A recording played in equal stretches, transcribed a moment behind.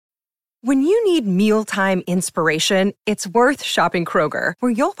When you need mealtime inspiration, it's worth shopping Kroger,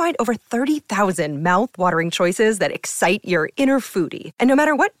 where you'll find over 30,000 mouth-watering choices that excite your inner foodie. And no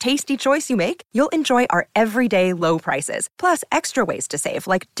matter what tasty choice you make, you'll enjoy our everyday low prices, plus extra ways to save,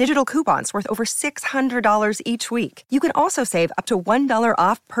 like digital coupons worth over $600 each week. You can also save up to $1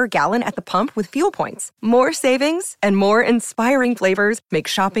 off per gallon at the pump with fuel points. More savings and more inspiring flavors make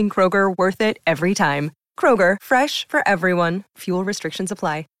shopping Kroger worth it every time. Kroger, fresh for everyone. Fuel restrictions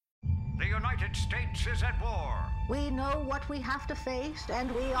apply. The United States is at war. We know what we have to face,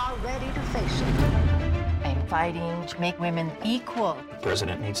 and we are ready to face it. I'm fighting to make women equal. The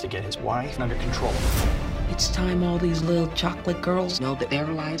president needs to get his wife under control. It's time all these little chocolate girls know that their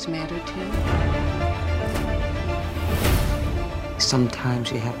lives matter too.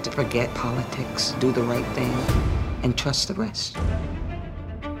 Sometimes you have to forget politics, do the right thing, and trust the rest.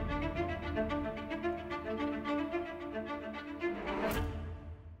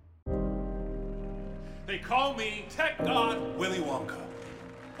 They call me Tech God Willy Wonka.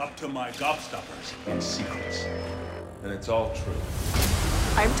 Up to my gobstoppers in secrets. And it's all true.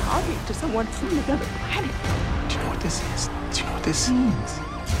 I'm talking to someone from another planet. Do you know what this is? Do you know what this means?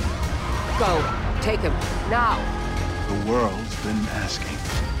 Go, take him, now. The world's been asking,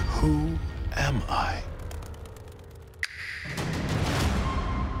 who am I?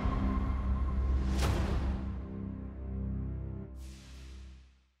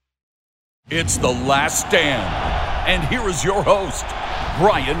 It's The Last Stand. And here is your host,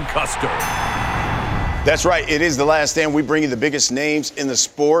 Brian Custer. That's right. It is The Last Stand. We bring you the biggest names in the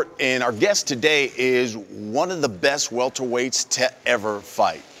sport. And our guest today is one of the best welterweights to ever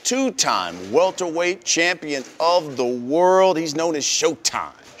fight. Two-time welterweight champion of the world. He's known as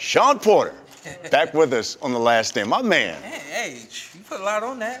Showtime. Shawn Porter, back with us on The Last Stand. My man. Hey, you put a lot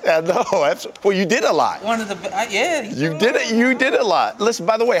on that. I know. Well, you did a lot. One of the, yeah. You did it. You did a lot. Listen,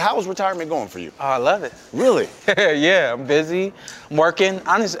 by the way, how was retirement going for you? Oh, I love it. Really? Yeah, I'm busy. I'm working.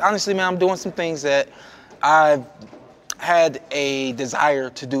 Honestly, man, I'm doing some things that I've had a desire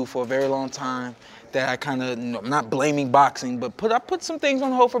to do for a very long time that I kind of, I'm not blaming boxing, but I put some things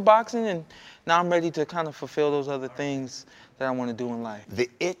on hold for boxing, and now I'm ready to kind of fulfill those other things that I want to do in life. The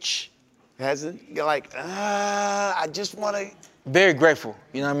itch hasn't, you're like, I just want to. Very grateful,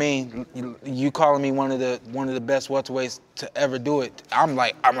 you know what I mean? You calling me one of the best welterweights to ever do it. I'm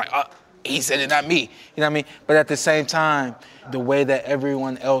like, he said it, not me, you know what I mean? But at the same time, the way that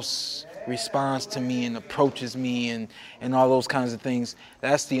everyone else responds to me and approaches me and all those kinds of things,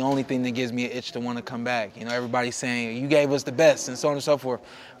 that's the only thing that gives me an itch to want to come back. You know, everybody's saying, you gave us the best and so on and so forth.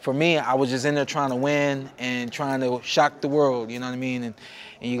 For me, I was just in there trying to win and trying to shock the world, you know what I mean? And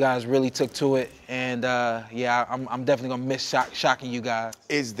you guys really took to it. And yeah, I'm definitely gonna miss shocking you guys.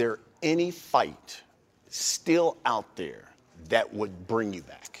 Is there any fight still out there that would bring you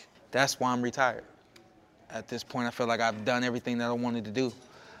back? That's why I'm retired. At this point, I feel like I've done everything that I wanted to do.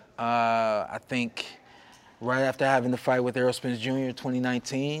 I think right after having the fight with Errol Spence Jr. in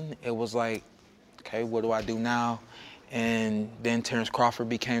 2019, it was like, okay, what do I do now? And then Terrence Crawford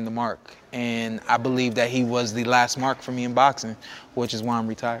became the mark. And I believe that he was the last mark for me in boxing, which is why I'm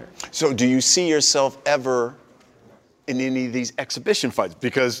retired. So do you see yourself ever in any of these exhibition fights?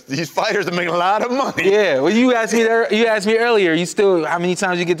 Because these fighters are making a lot of money. Yeah, well, you asked me earlier, how many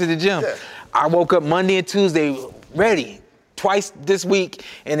times you get to the gym? Yeah. I woke up Monday and Tuesday ready. Twice this week,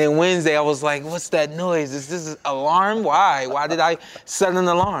 and then Wednesday I was like, what's that noise? Is this an alarm? Why? Why did I set an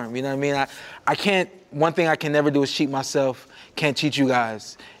alarm? You know what I mean? I can't, one thing I can never do is cheat myself, can't cheat you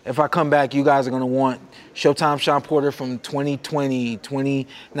guys. If I come back, you guys are gonna want Showtime Shawn Porter from 2020,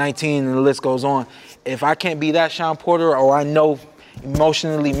 2019, and the list goes on. If I can't be that Shawn Porter, or I know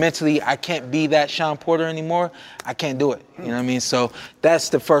emotionally, mentally, I can't be that Shawn Porter anymore, I can't do it. You know what I mean? So that's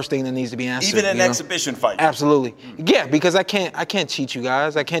the first thing that needs to be answered. Even in an exhibition fight? Absolutely. Yeah, because I can't cheat you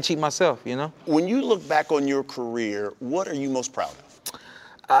guys. I can't cheat myself, you know? When you look back on your career, what are you most proud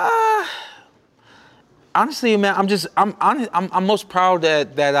of? Honestly, man, I'm most proud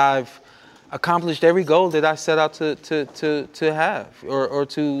that I've accomplished every goal that I set out to have or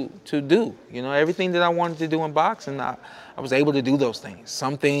to do. You know, everything that I wanted to do in boxing, I was able to do those things.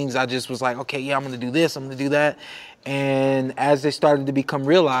 Some things I just was like, okay, yeah, I'm gonna do this, I'm gonna do that. And as they started to become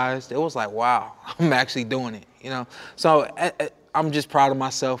realized, it was like, wow, I'm actually doing it, you know? So I'm just proud of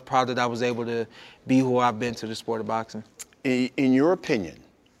myself, proud that I was able to be who I've been to the sport of boxing. In your opinion,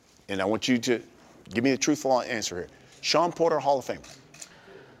 and I want you to give me the truthful answer here, Shawn Porter, Hall of Famer?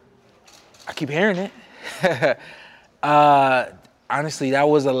 I keep hearing it. Honestly, that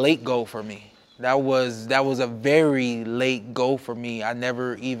was a late goal for me. That was a very late goal for me. I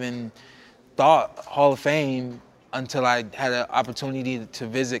never even thought Hall of Fame until I had an opportunity to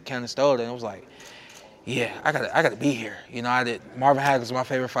visit Canastota, and it was like, yeah, I gotta be here. You know, Marvin Hagler is my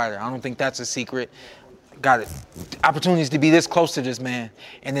favorite fighter. I don't think that's a secret. Got opportunities to be this close to this man,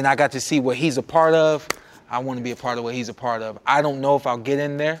 and then I got to see what he's a part of. I want to be a part of what he's a part of. I don't know if I'll get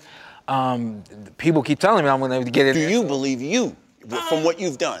in there. People keep telling me I'm going to get in there. Do you believe you, from what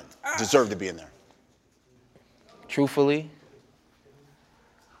you've done, deserve to be in there? Truthfully,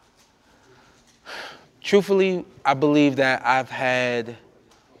 I believe that I've had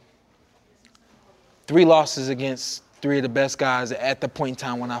 3 losses against 3 of the best guys at the point in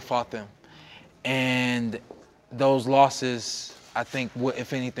time when I fought them. And those losses, I think,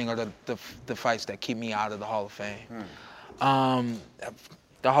 if anything, are the fights that keep me out of the Hall of Fame.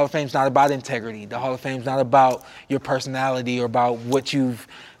 The Hall of Fame's not about integrity. The Hall of Fame's not about your personality or about what you've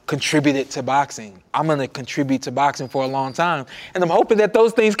contributed to boxing. I'm going to contribute to boxing for a long time, and I'm hoping that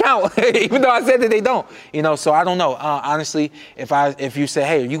those things count, even though I said that they don't. You know, so I don't know. Honestly, if you say,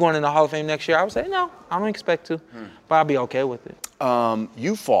 hey, are you going in the Hall of Fame next year? I would say, no, I don't expect to, but I'll be okay with it.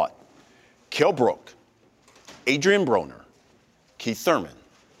 You fought Kell Brook, Adrian Broner, Keith Thurman,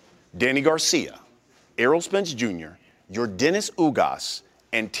 Danny Garcia, Errol Spence Jr., your Dennis Ugas,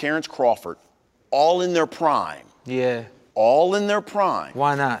 and Terrence Crawford, all in their prime. Yeah. All in their prime.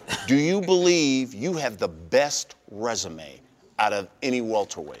 Why not? Do you believe you have the best resume out of any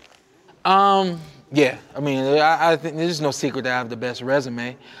welterweight? Yeah. I mean, I think there's no secret that I have the best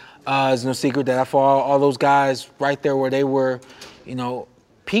resume. There's no secret that I fought all those guys right there where they were, you know,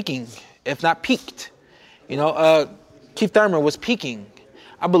 peaking, if not peaked. You know, Keith Thurman was peaking.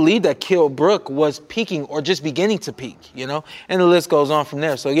 I believe that Kell Brook was peaking or just beginning to peak, you know, and the list goes on from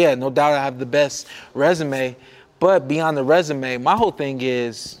there. So, yeah, no doubt I have the best resume. But beyond the resume, my whole thing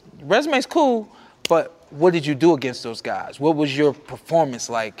is, resume's cool, but what did you do against those guys? What was your performance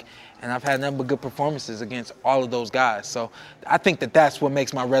like? And I've had nothing but good performances against all of those guys. So I think that that's what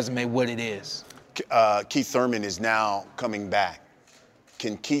makes my resume what it is. Keith Thurman is now coming back.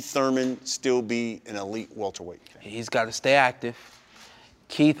 Can Keith Thurman still be an elite welterweight? He's got to stay active.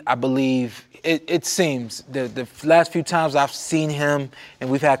 Keith, I believe, it seems, the last few times I've seen him and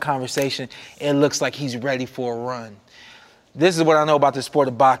we've had conversation, it looks like he's ready for a run. This is what I know about the sport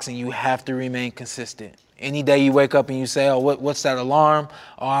of boxing. You have to remain consistent. Any day you wake up and you say, oh, what's that alarm?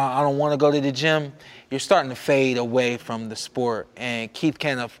 Oh, I don't want to go to the gym. You're starting to fade away from the sport, and Keith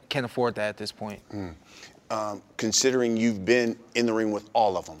can't afford that at this point. Considering you've been in the ring with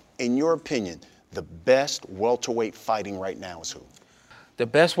all of them, in your opinion, the best welterweight fighting right now is who? The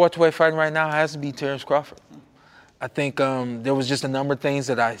best welterweight fighting right now has to be Terrence Crawford. I think there was just a number of things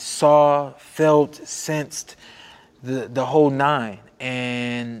that I saw, felt, sensed, the whole 9.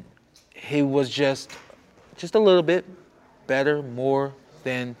 And he was just a little bit better, more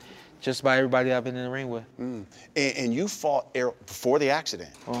than just about everybody I've been in the ring with. And you fought Errol before the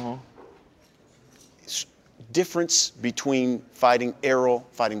accident. Difference between fighting Errol,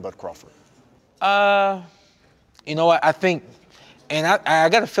 fighting Bud Crawford? You know what, I think, and I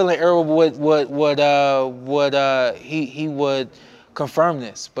got a feeling Errol he would confirm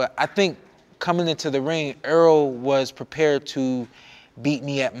this, but I think coming into the ring, Errol was prepared to beat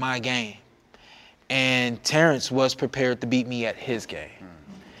me at my game, and Terrence was prepared to beat me at his game.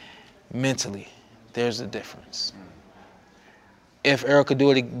 Mentally, there's a difference. If Errol could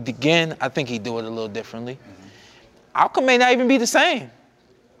do it again, I think he'd do it a little differently. Outcome may not even be the same,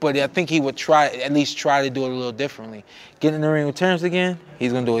 but I think he would at least try to do it a little differently. Get in the ring with Terrence again,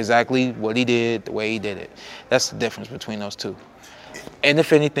 he's going to do exactly what he did, the way he did it. That's the difference between those two. And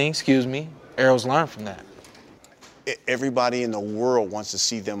if anything, Errol's learned from that. Everybody in the world wants to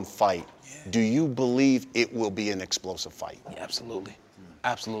see them fight. Do you believe it will be an explosive fight? Yeah, absolutely.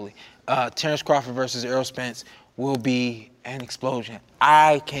 Absolutely. Terrence Crawford versus Errol Spence will be an explosion.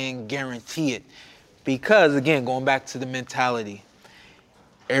 I can guarantee it. Because, again, going back to the mentality,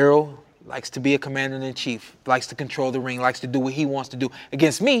 Errol likes to be a commander-in-chief, likes to control the ring, likes to do what he wants to do.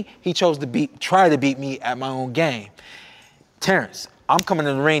 Against me, he chose to try to beat me at my own game. Terrence, I'm coming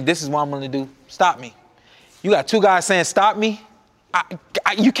in the ring. This is what I'm going to do. Stop me. You got 2 guys saying stop me.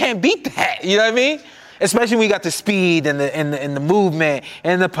 You can't beat that. You know what I mean? Especially when you got the speed and the movement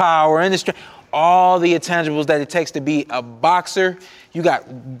and the power and the strength. All the intangibles that it takes to be a boxer. You got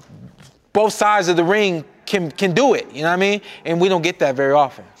both sides of the ring can do it. You know what I mean? And we don't get that very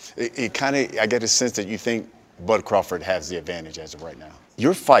often. It kind of, I get a sense that you think Bud Crawford has the advantage as of right now.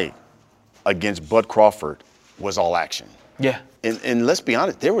 Your fight against Bud Crawford was all action. Yeah. And let's be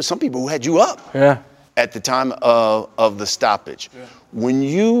honest, there were some people who had you up. Yeah. At the time of the stoppage. Yeah. When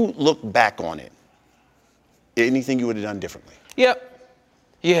you look back on it, anything you would have done differently? Yep.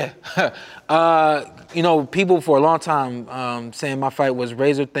 Yeah. People for a long time saying my fight was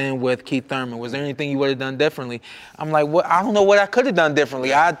razor thin with Keith Thurman. Was there anything you would have done differently? I'm like, well, I don't know what I could have done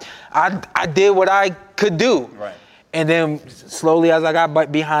differently. I did what I could do. Right. And then slowly as I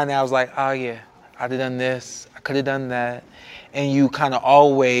got behind that, I was like, oh, yeah, I'd have done this. I could have done that. And you kind of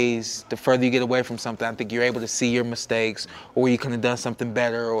always, the further you get away from something, I think you're able to see your mistakes or you could have done something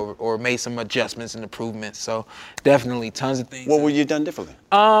better or made some adjustments and improvements. So definitely tons of things. What would you done differently?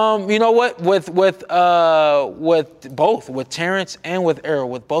 You know what? With both, with Terrence and with Errol,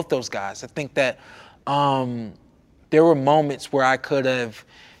 with both those guys, I think that there were moments where I could have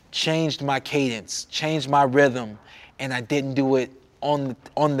changed my cadence, changed my rhythm, and I didn't do it on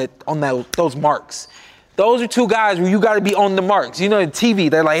those marks. Those are two guys where you got to be on the marks. You know, in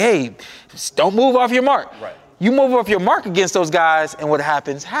TV, they're like, hey, just don't move off your mark. Right. You move off your mark against those guys, and what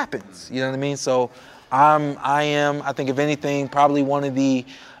happens, happens. You know what I mean? So I am, I think, if anything, probably one of the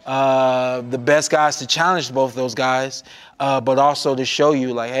best guys to challenge both those guys, but also to show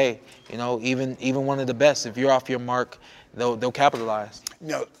you, like, hey, you know, even one of the best, if you're off your mark, they'll capitalize.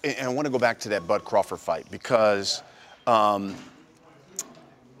 No, and I want to go back to that Bud Crawford fight because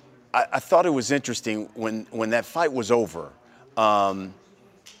I thought it was interesting when that fight was over.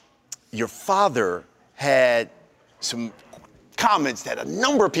 Your father had some comments that a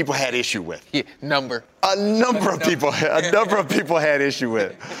number of people had issue with. Yeah, number. A number of people had issue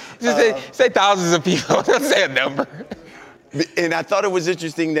with. Just say thousands of people. Don't say a number. And I thought it was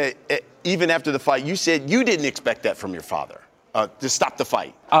interesting that even after the fight, you said you didn't expect that from your father. To stop the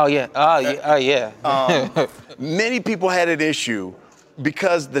fight. Oh, yeah. Yeah. Many people had an issue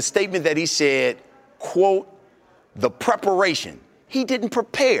because the statement that he said, quote, the preparation. He didn't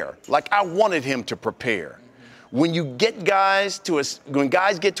prepare like I wanted him to prepare. When guys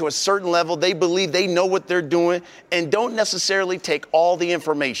get to a certain level, they believe they know what they're doing and don't necessarily take all the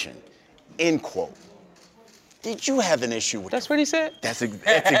information, end quote. Did you have an issue with That's what he said? That's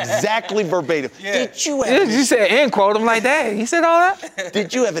exactly verbatim. Yeah. Did you have You said end quote. I'm like, dang, he said all that?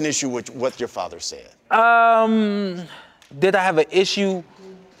 Did you have an issue with what your father said? Did I have an issue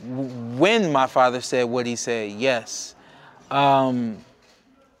when my father said what he said? Yes.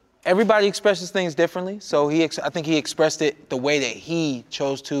 Everybody expresses things differently, so I think he expressed it the way that he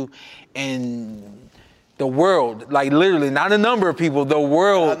chose to, and the world, like literally, not a number of people, the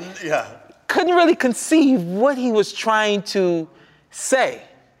world couldn't really conceive what he was trying to say,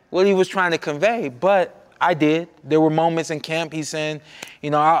 what he was trying to convey, but I did. There were moments in camp he's saying,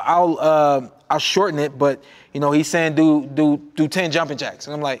 you know, I'll shorten it, but you know, he's saying do 10 jumping jacks.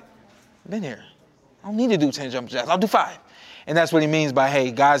 And I'm like, I've been here. I don't need to do 10 jumping jacks. I'll do 5. And that's what he means by,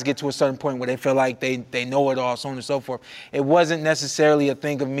 hey, guys get to a certain point where they feel like they know it all, so on and so forth. It wasn't necessarily a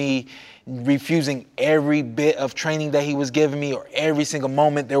thing of me refusing every bit of training that he was giving me or every single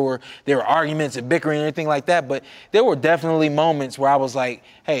moment. There were arguments and bickering and everything like that, but there were definitely moments where I was like,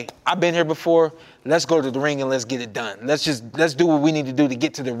 hey, I've been here before. Let's go to the ring and let's get it done. Let's do what we need to do to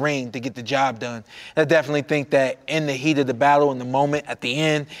get to the ring, to get the job done. I definitely think that in the heat of the battle, in the moment, at the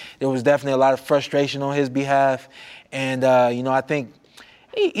end, there was definitely a lot of frustration on his behalf. And, you know, I think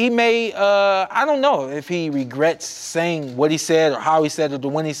he may, I don't know if he regrets saying what he said or how he said it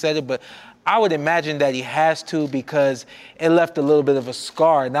or when he said it, but I would imagine that he has to because it left a little bit of a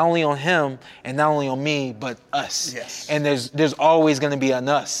scar, not only on him and not only on me, but us. Yes. And there's always going to be an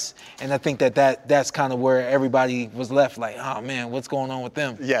us. And I think that's kind of where everybody was left like, oh, man, what's going on with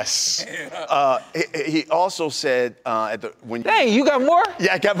them? Yes. He also said Hey, you got more?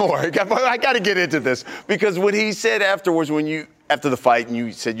 Yeah, I got more. I got to get into this because what he said afterwards after the fight and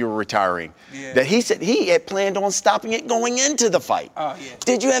you said you were retiring, that he said he had planned on stopping it going into the fight. Oh, yeah.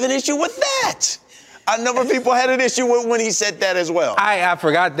 Did you have an issue with that? A number of people had an issue with when he said that as well. I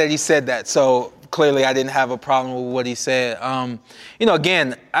forgot that he said that, so clearly I didn't have a problem with what he said. You know,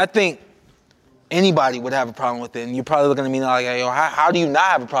 again, I think anybody would have a problem with it, and you're probably looking at me like, yo, how do you not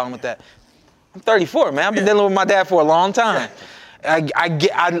have a problem with that? I'm 34, man. I've been dealing with my dad for a long time.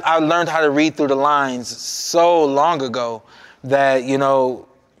 I learned how to read through the lines so long ago that, you know,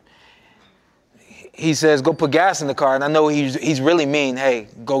 he says, go put gas in the car. And I know he's really mean, hey,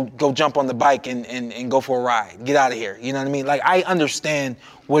 go jump on the bike and go for a ride. Get out of here. You know what I mean? Like, I understand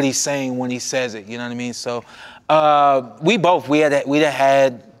what he's saying when he says it. You know what I mean? So we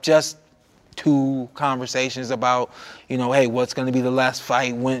had just 2 conversations about, you know, hey, what's going to be the last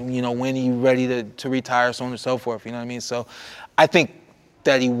fight? When are you ready to retire, so on and so forth. You know what I mean? So I think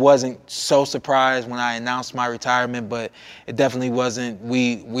that he wasn't so surprised when I announced my retirement, but it definitely wasn't.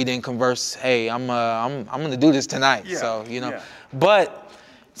 We didn't converse. Hey, I'm gonna do this tonight. Yeah, so you know, yeah. But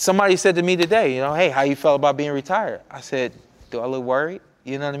somebody said to me today, you know, hey, how you felt about being retired? I said, do I look worried?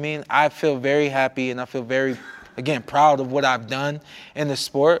 You know what I mean? I feel very happy, and I feel very, again, proud of what I've done in the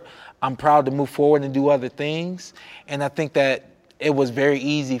sport. I'm proud to move forward and do other things. And I think that it was very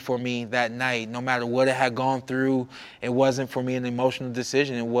easy for me that night. No matter what it had gone through, it wasn't for me an emotional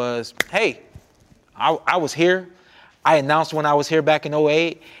decision. It was, hey, I was here. I announced when I was here back in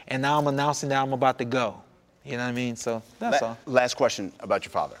 2008, and now I'm announcing that I'm about to go. You know what I mean? So that's all. Last question about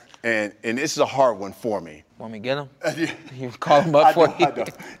your father. And this is a hard one for me. Want me to get him? You call him up for you? I know.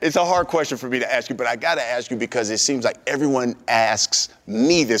 It's a hard question for me to ask you, but I got to ask you because it seems like everyone asks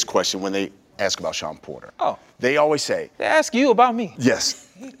me this question when they ask about Shawn Porter. Oh. They always say. They ask you about me. Yes.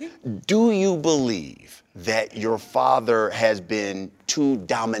 Do you believe that your father has been too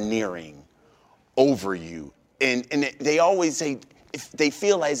domineering over you? And they always say, if they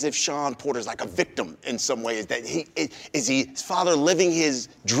feel as if Shawn Porter's like a victim in some ways, that is his father living his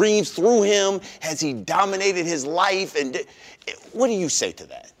dreams through him? Has he dominated his life? And what do you say to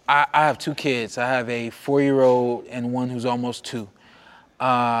that? I have 2 kids. I have a 4-year-old and one who's almost 2.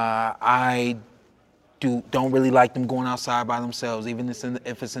 I don't really like them going outside by themselves, even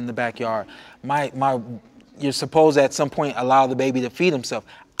if it's in the backyard. You're supposed to at some point allow the baby to feed himself.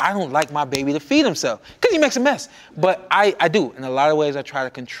 I don't like my baby to feed himself because he makes a mess. But I do. In a lot of ways, I try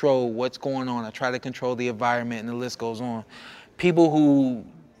to control what's going on. I try to control the environment, and the list goes on. People who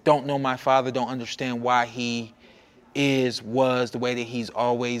don't know my father don't understand why he was the way that he's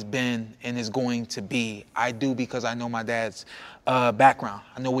always been and is going to be. I do, because I know my dad's background.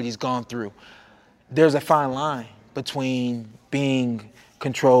 I know what he's gone through. There's a fine line between being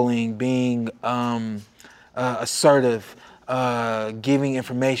controlling, being assertive, giving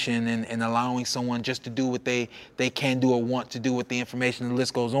information and allowing someone just to do what they can do or want to do with the information. The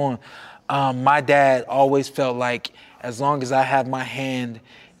list goes on. My dad always felt like as long as I have my hand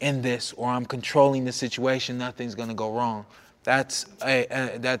in this or I'm controlling the situation, nothing's going to go wrong. That's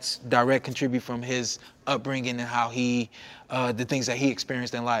direct contribute from his upbringing and how the things that he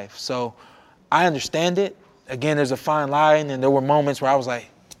experienced in life. So I understand it. Again, there's a fine line, and there were moments where I was like,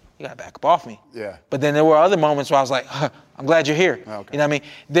 you gotta back up off me. Yeah. But then there were other moments where I was like, I'm glad you're here. Okay. You know what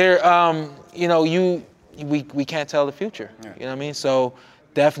I mean? We can't tell the future. Yeah. You know what I mean? So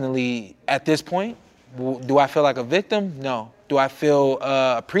definitely at this point, do I feel like a victim? No. Do I feel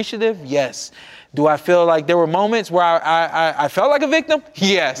appreciative? Yes. Do I feel like there were moments where I felt like a victim?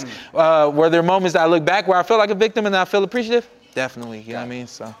 Yes. Were there moments that I look back where I felt like a victim and I feel appreciative? Definitely, you know what I mean?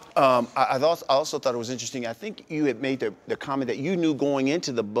 So I also thought it was interesting. I think you had made the comment that you knew going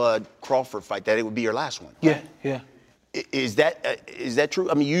into the Bud Crawford fight that it would be your last one. Right? Yeah. Is that true?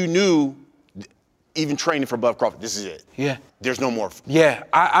 I mean, you knew, even training for Bud Crawford, this is it. Yeah. There's no more. Yeah.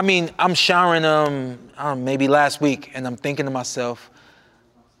 I mean, I'm showering maybe last week, and I'm thinking to myself,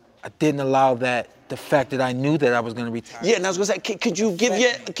 I didn't allow the fact that I knew that I was going to retire. Yeah, and I was going to say, could you give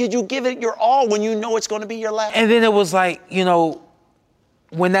it your all when you know it's going to be your last? And then it was like,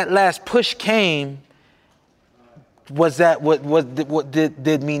 when that last push came, was that what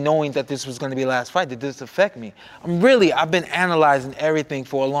did me knowing that this was going to be the last fight? Did this affect me? I've been analyzing everything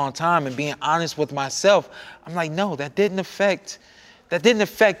for a long time and being honest with myself. I'm like, no, that didn't affect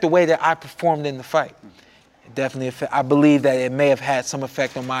the way that I performed in the fight. It definitely I believe that it may have had some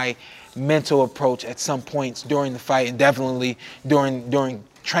effect on my mental approach at some points during the fight, and definitely during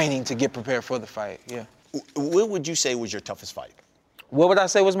training to get prepared for the fight. Yeah. What would you say was your toughest fight? What would I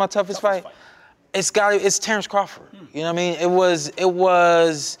say was my toughest fight? It's Terrence Crawford. You know what I mean? It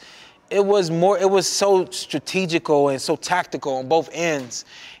was so strategical and so tactical on both ends.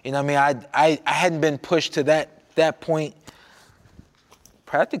 You know what I mean? I hadn't been pushed to that point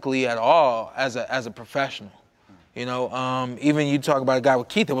practically at all as a professional. Even you talk about a guy with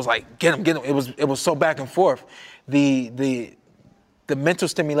Keith, it was like, get him. It was so back and forth. The mental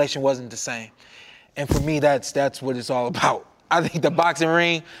stimulation wasn't the same. And for me, that's what it's all about. I think the boxing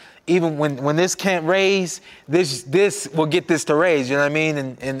ring, even when this can't raise, this will get this to raise, you know what I mean?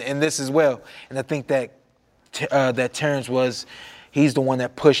 And this as well. And I think that Terrence he's the one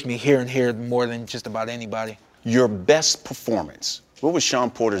that pushed me here and here more than just about anybody. Your best performance. What was Shawn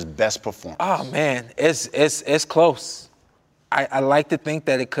Porter's best performance? Oh man, it's close. I like to think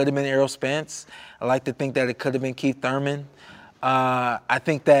that it could have been Errol Spence. I like to think that it could have been Keith Thurman. I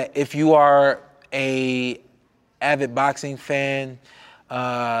think that if you are a avid boxing fan,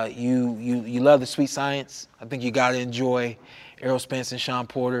 you love the sweet science, I think you got to enjoy Errol Spence and Shawn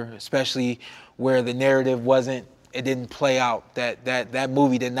Porter, especially where the narrative didn't play out. That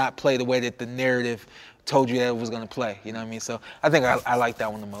movie did not play the way that the narrative told you that it was going to play. You know what I mean? So I think I like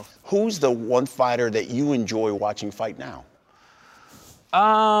that one the most. Who's the one fighter that you enjoy watching fight now?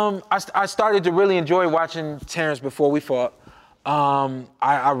 I started to really enjoy watching Terrence before we fought.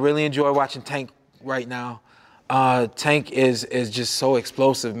 I really enjoy watching Tank right now. Tank is just so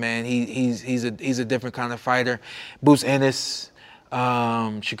explosive, man. He's a different kind of fighter. Boots Ennis,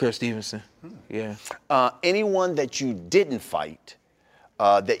 Shakur Stevenson. Yeah. Anyone that you didn't fight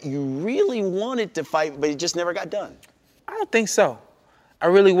that you really wanted to fight, but it just never got done? I don't think so. I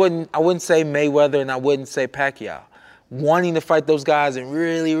wouldn't say Mayweather, and I wouldn't say Pacquiao. Wanting to fight those guys and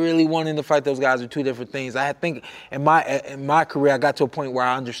really, really wanting to fight those guys are two different things. I think in my career, I got to a point where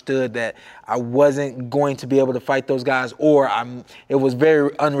I understood that I wasn't going to be able to fight those guys, or it was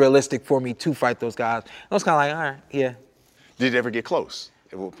very unrealistic for me to fight those guys. I was kind of like, all right, yeah. Did it ever get close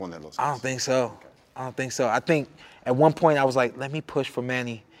at one point in those guys? I don't think so. Okay. I don't think so. I think at one point I was like, let me push for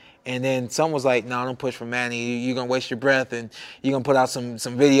Manny. And then someone was like, no, don't push for Manny. You're going to waste your breath, and you're going to put out some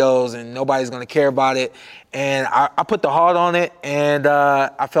videos, and nobody's going to care about it. And I put the heart on it, and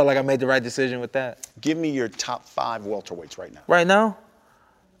I felt like I made the right decision with that. Give me your top 5 welterweights right now. Right now?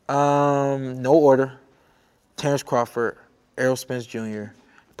 No order. Terrence Crawford, Errol Spence Jr.,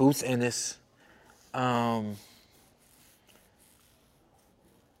 Boots Ennis. I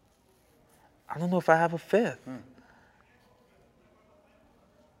don't know if I have a 5th.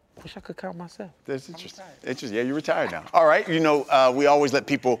 Wish I could count myself. That's interesting. Interesting. Yeah, you're retired now. All right. You know, we always let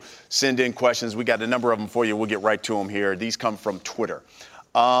people send in questions. We got a number of them for you. We'll get right to them here. These come from Twitter.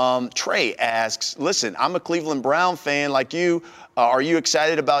 Trey asks, listen, I'm a Cleveland Brown fan like you. Are you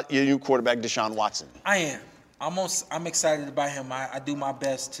excited about your new quarterback, Deshaun Watson? I am. I'm excited about him. I do my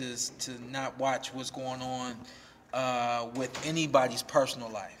best to not watch what's going on with anybody's personal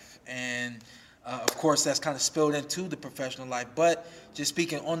life. And of course, that's kind of spilled into the professional life. But just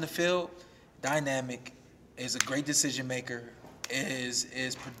speaking on the field, dynamic, is a great decision maker,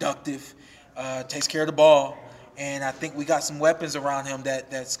 is productive, takes care of the ball, and I think we got some weapons around him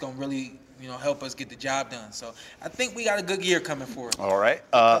that's going to really, help us get the job done. So I think we got a good year coming forward. All right.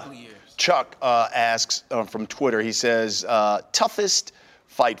 A couple of years. Chuck asks from Twitter. He says, toughest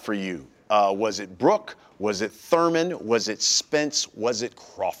fight for you? Was it Brook? Was it Thurman? Was it Spence? Was it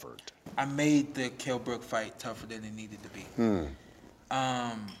Crawford? I made the Kell Brook fight tougher than it needed to be.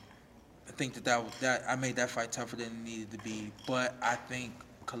 I think that I made that fight tougher than it needed to be, but I think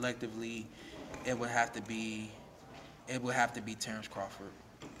collectively it would have to be Terrence Crawford.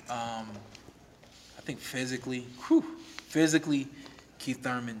 I think physically, Keith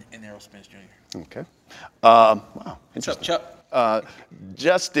Thurman and Errol Spence Jr. Okay. Wow. Interesting. Chuck.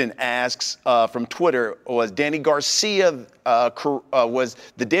 Justin asks from Twitter, was the Danny Garcia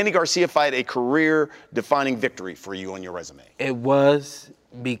fight a career-defining victory for you on your resume? It was,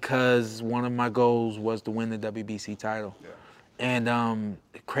 because one of my goals was to win the WBC title. Yeah. And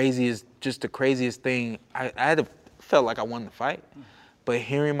the craziest thing, I felt like I won the fight. But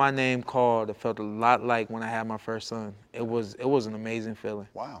hearing my name called, it felt a lot like when I had my first son. It was an amazing feeling.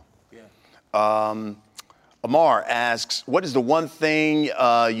 Wow. Yeah. Amar asks, what is the one thing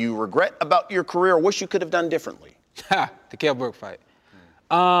you regret about your career or wish you could have done differently? The Kell Brook fight.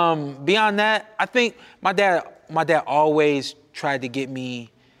 Beyond that, I think my dad always tried to get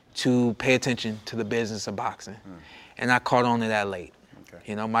me to pay attention to the business of boxing. And I caught on to that late.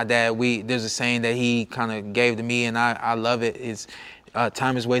 Okay. My dad, there's a saying that he kind of gave to me, and I love it. It's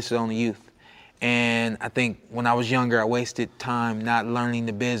time is wasted on the youth. And I think when I was younger, I wasted time not learning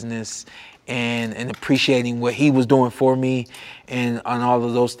the business and appreciating what he was doing for me and on all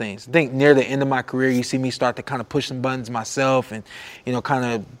of those things. I think near the end of my career, you see me start to kind of push some buttons myself and, kind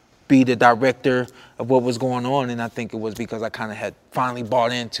of be the director of what was going on. And I think it was because I kind of had finally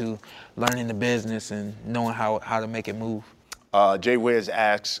bought into learning the business and knowing how to make it move. Jay Wiz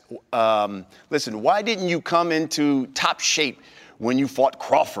asks, listen, why didn't you come into top shape when you fought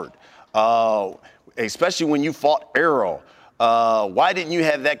Crawford, especially when you fought Errol? Why didn't you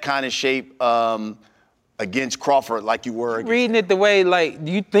have that kind of shape against Crawford like you were? Reading it the way,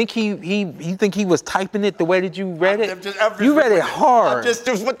 do you think he was typing it the way that you read it? You read it hard. It's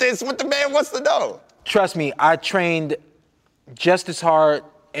what the man wants to know. Trust me, I trained just as hard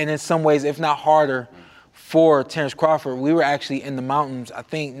and in some ways, if not harder, for Terrence Crawford. We were actually in the mountains, I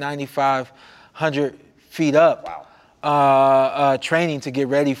think 9,500 feet up. Wow. Training to get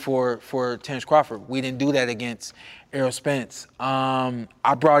ready for Terrence Crawford. We didn't do that against Errol Spence. I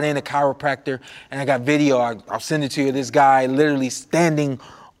brought in a chiropractor, and I got video. I'll send it to you. This guy literally standing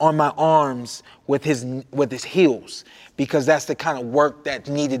on my arms with his heels, because that's the kind of work that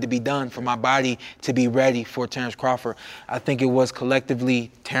needed to be done for my body to be ready for Terrence Crawford. I think it was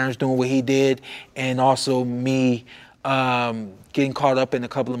collectively Terrence doing what he did, and also me getting caught up in a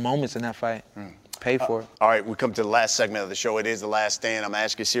couple of moments in that fight. pay for it. All right, we come to the last segment of the show. It is The Last Stand. I'm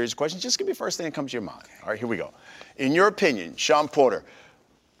asking you a series of questions. Just give me the first thing that comes to your mind. All right, here we go. In your opinion, Shawn Porter,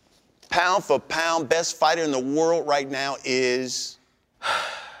 pound for pound, best fighter in the world right now is?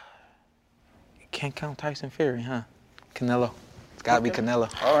 You can't count Tyson Fury, huh? Canelo. It's gotta be Canelo.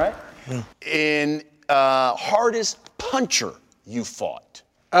 All right. In hardest puncher you fought?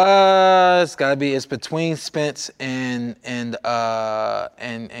 It's between Spence and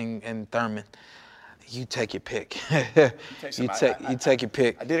Thurman. You take your pick. You take your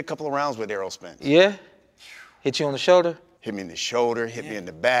pick. I did a couple of rounds with Errol Spence. Yeah? Hit you on the shoulder? Hit me in the shoulder, hit me in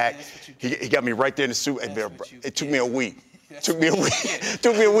the back. He got me right there in the suit. It took me a week. Took me a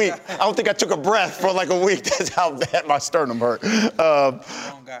week. I don't think I took a breath for like a week. That's how bad my sternum hurt.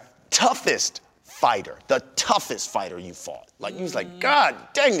 Toughest fighter, the toughest fighter you fought. Like, you was like, God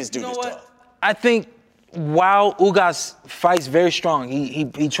dang, this dude is tough. I think while Ugas fights very strong,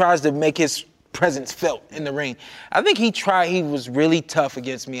 he tries to make his presence felt in the ring. I think he was really tough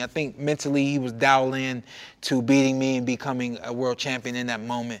against me. I think mentally he was dialed in to beating me and becoming a world champion in that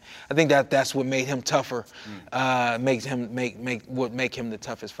moment. I think that's what made him tougher, make him the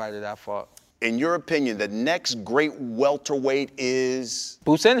toughest fighter that I fought. In your opinion, the next great welterweight is?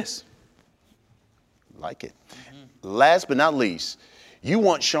 Boots Ennis. Like it. Last but not least, you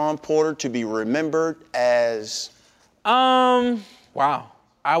want Shawn Porter to be remembered as? Wow.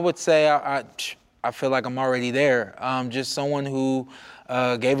 I would say I feel like I'm already there. Just someone who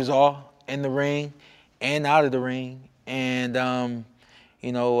gave his all in the ring and out of the ring, and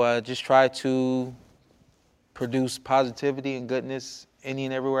just try to produce positivity and goodness any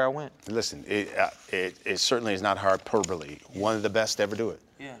and everywhere I went. Listen, it certainly is not hyperbole. One of the best to ever do it.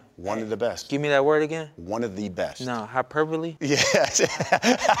 Yeah. One of the best. Give me that word again. One of the best. No, hyperbole? Yes.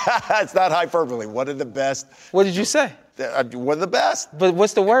 It's not hyperbole. One of the best. What did you say? One of the best. But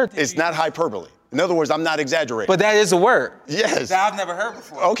what's the word? It's not hyperbole. In other words, I'm not exaggerating. But that is a word. Yes. That I've never heard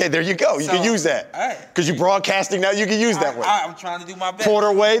before. Okay, there you go. You can use that. All right. Because you're broadcasting now, you can use that word. I'm trying to do my best.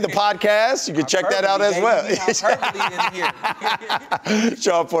 Porter Way, the podcast, you can check that out as well.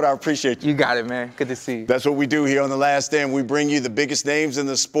 Shawn Porter, I appreciate you. You got it, man. Good to see you. That's what we do here on The Last Stand. We bring you the biggest names in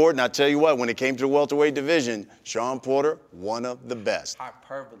the sport. And I tell you what, when it came to the welterweight division, Shawn Porter, one of the best.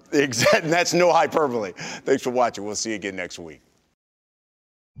 Hyperbole. Exactly. That's no hyperbole. Thanks for watching. We'll see you again next week.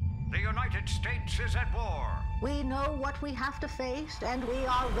 The United States is at war. We know what we have to face, and we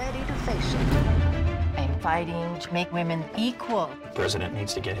are ready to face it. I'm fighting to make women equal. The president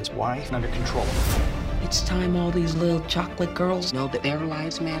needs to get his wife under control. It's time all these little chocolate girls know that their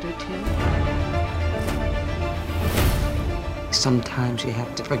lives matter too. Sometimes you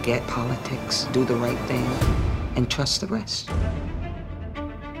have to forget politics, do the right thing, and trust the rest.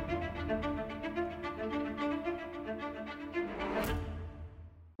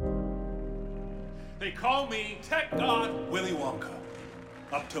 They call me Tech God Willy Wonka.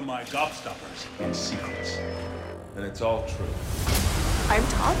 Up to my gobstoppers in secrets. And it's all true. I'm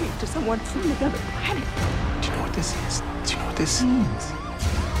talking to someone from another planet. Do you know what this is? Do you know what this means?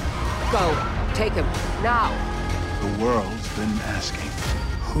 Go. Take him. Now. The world's been asking,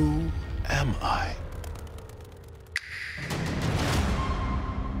 who am I?